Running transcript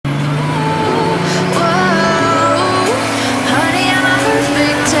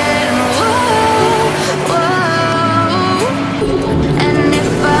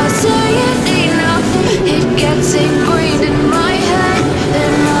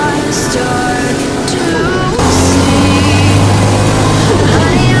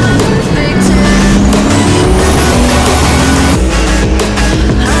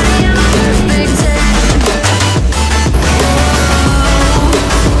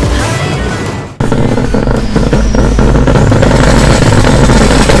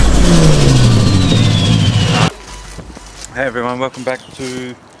Hey everyone, welcome back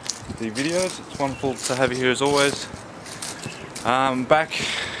to the videos. It's wonderful to have you here as always. I'm back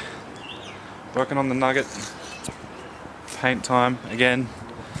working on the Nugget. Paint time again.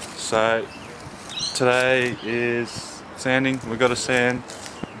 So today is sanding. We've got to sand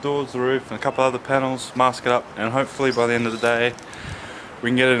the doors, the roof and a couple other panels, mask it up, and hopefully by the end of the day we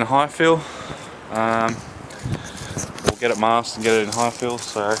can get it in high fill. We'll get it masked and get it in high fill.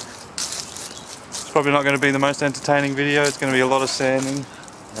 So probably not going to be the most entertaining video. It's going to be a lot of sanding,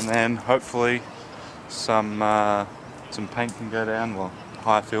 and then hopefully some paint can go down, well,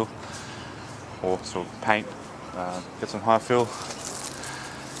 high fill, or sort of paint, get some high fill,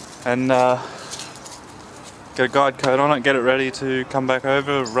 and get a guide coat on it, get it ready to come back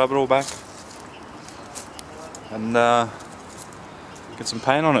over, rub it all back, and get some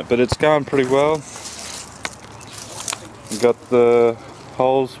paint on it. But it's going pretty well. We've got the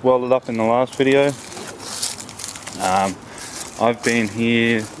holes welded up in the last video. I've been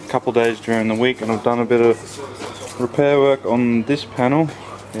here a couple days during the week and I've done a bit of repair work on this panel.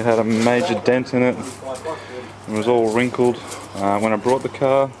 It had a major dent in it and was all wrinkled when I brought the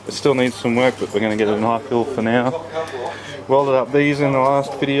car. It still needs some work, but we're going to get it in high fill for now. Welded up these in the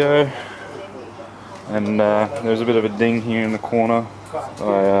last video, and there's a bit of a ding here in the corner.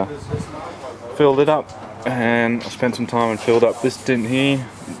 I filled it up and I spent some time and filled up this dent here.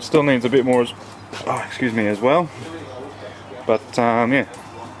 It still needs a bit more as well, but yeah,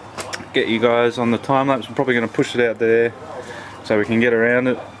 get you guys on the time lapse. I'm probably going to push it out there so we can get around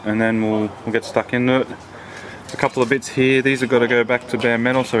it, and then we'll get stuck into it. There's a couple of bits here. These have got to go back to bare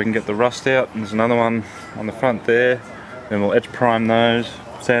metal so we can get the rust out, and there's another one on the front there. Then we'll edge prime those,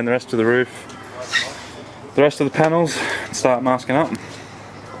 sand the rest of the roof, the rest of the panels, and start masking up.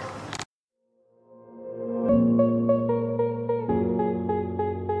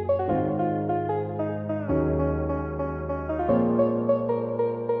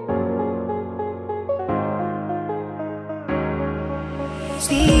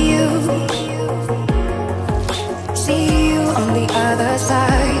 See you on the other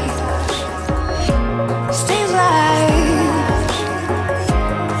side. Stay alive,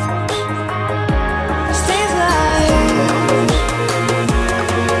 stay alive.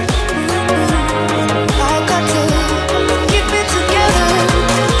 I got to keep it together,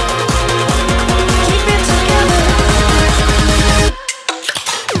 keep it together.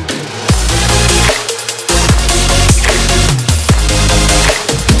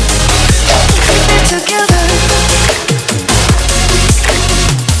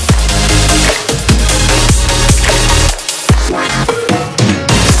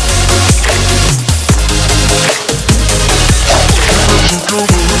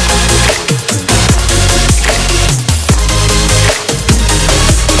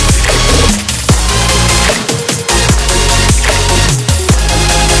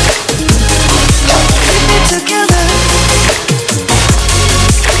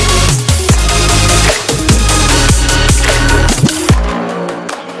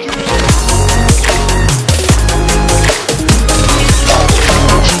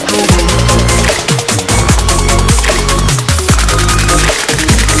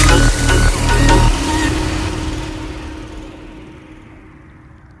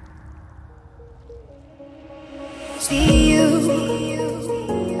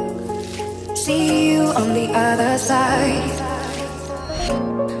 See you on the other side.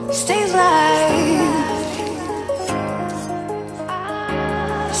 Stay alive,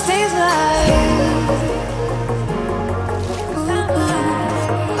 stay alive.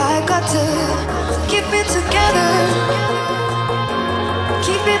 I got to keep it together,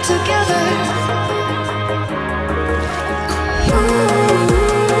 keep it together.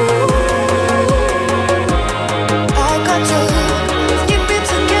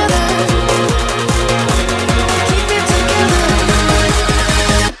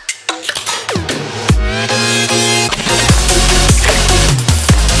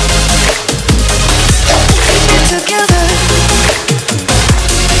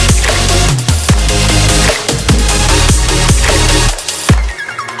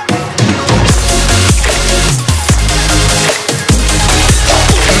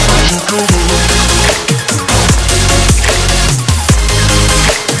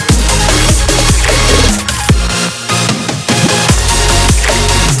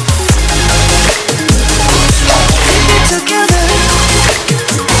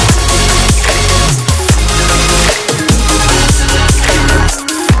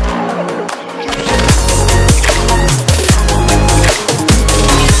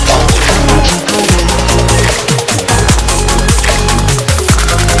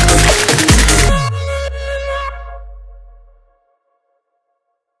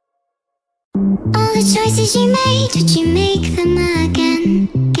 choices you made, would you make them again,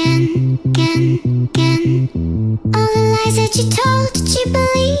 again, again, again? All the lies that you told, did you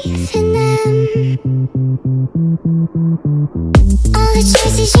believe in them? All the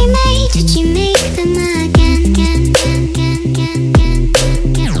choices you made, would you make them again, again, again, again, again,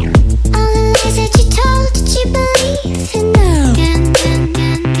 again? All the lies that you told, did you believe in them? Again, again,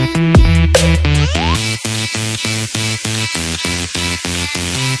 again, again, again.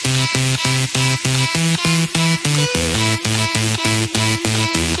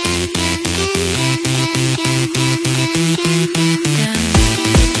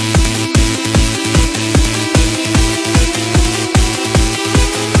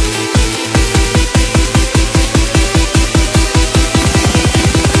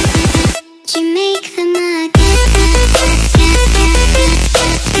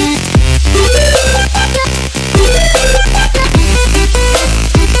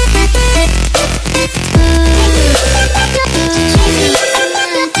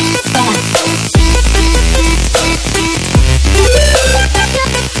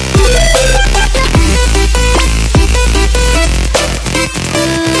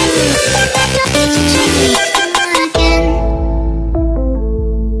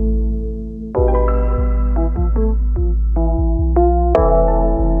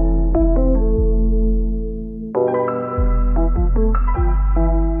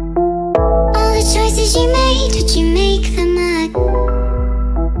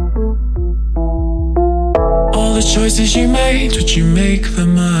 Choices you made, would you make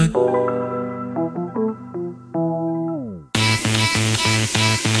them again?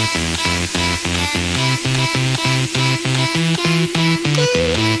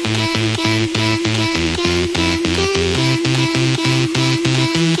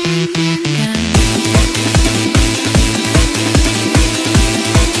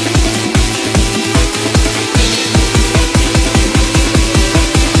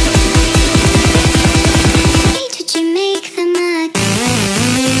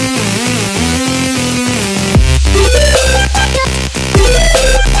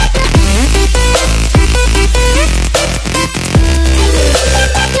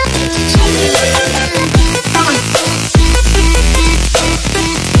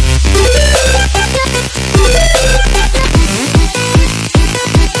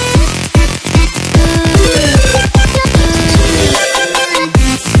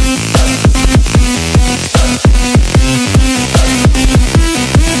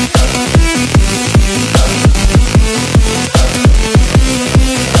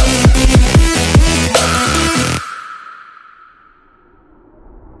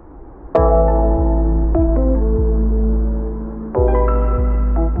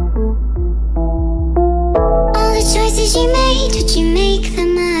 You made, would you make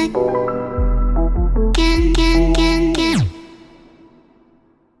them again, again, again, again?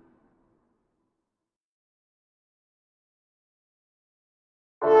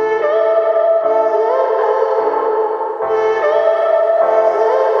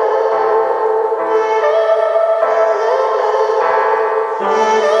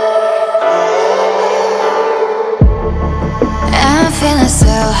 I'm feeling so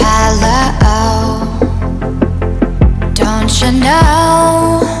hollow. Don't you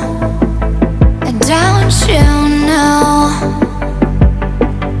know? Don't you know?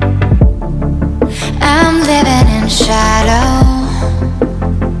 I'm living in shadow.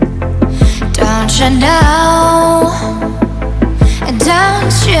 Don't you know?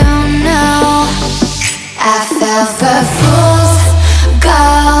 Don't you know? I fell for fool's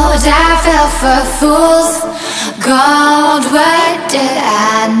gold. I fell for fool's gold. What did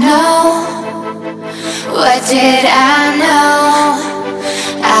I know? What did I know?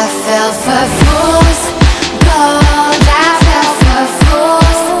 I fell for fool's gold. I fell for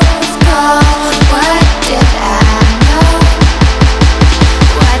fool's gold. What did I know?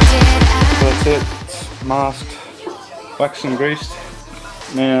 What did I know? That's it. It's masked, waxed and greased.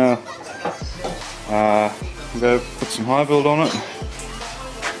 Now, I'm going to put some high build on it,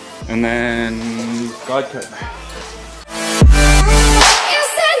 and then guide coat.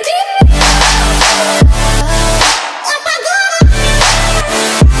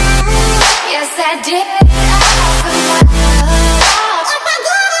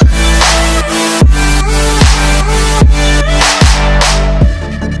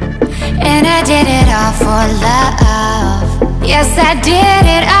 And I did it all for love. Yes, I did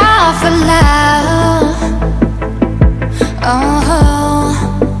it all for love. Oh,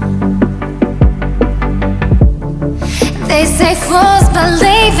 they say fools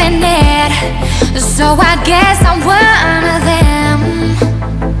believe in it, so I guess I'm one of them.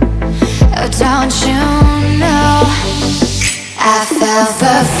 Oh, don't you I fell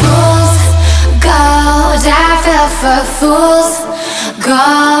for fool's gold. I fell for fool's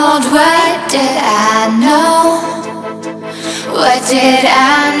gold. What did I know? What did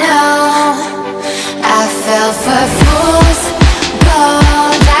I know? I fell for fool's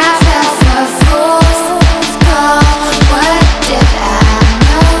gold. I fell for fool's gold. What did I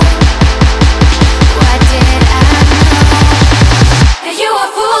know? What did I know? You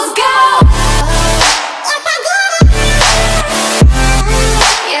were fool's gold.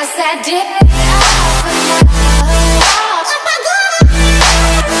 Yes, I did.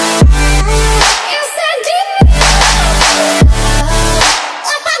 Yes, I did.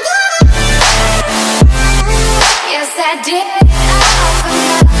 Yes, I did.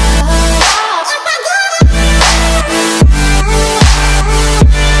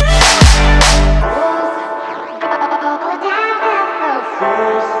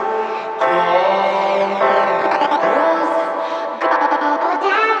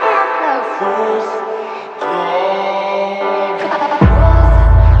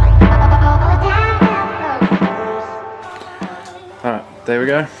 Alright, there we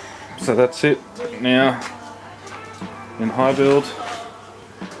go. So that's it now in high build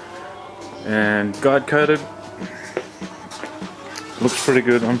and guide coded. Looks pretty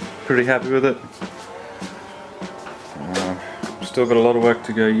good. I'm pretty happy with it. Still got a lot of work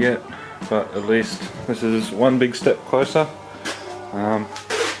to go yet, but at least this is one big step closer. I'm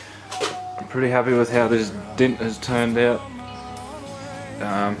pretty happy with how this dent has turned out.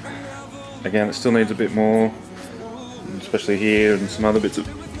 Again, it still needs a bit more, especially here and some other bits of,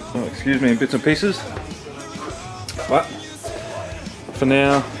 bits and pieces. But for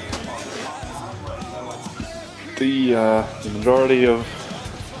now, the majority of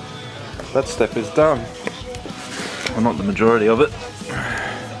that step is done. Well, not the majority of it.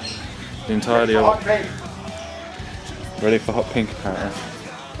 The entirety of it. Ready for hot pink, apparently.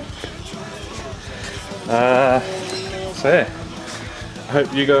 So yeah, I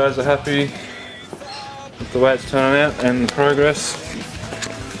hope you guys are happy with the way it's turning out and the progress.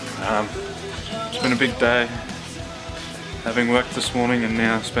 It's been a big day, having worked this morning and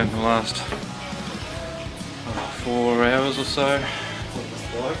now spent the last 4 hours or so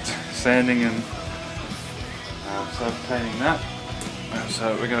sanding and start painting that.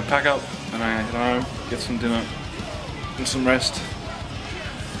 So we're going to pack up and head home, get some dinner and some rest.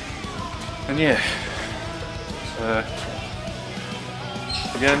 And yeah, so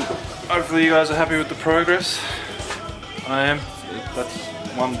again, hopefully you guys are happy with the progress. I am. That's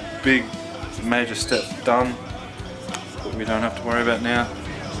one big major step done that we don't have to worry about now.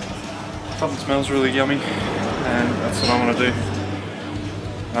 Something smells really yummy and that's what I want to do.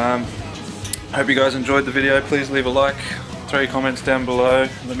 Hope you guys enjoyed the video. Please leave a like, throw your comments down below,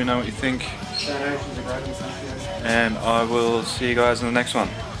 let me know what you think. And I will see you guys in the next one.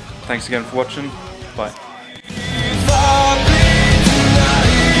 Thanks again for watching. Bye.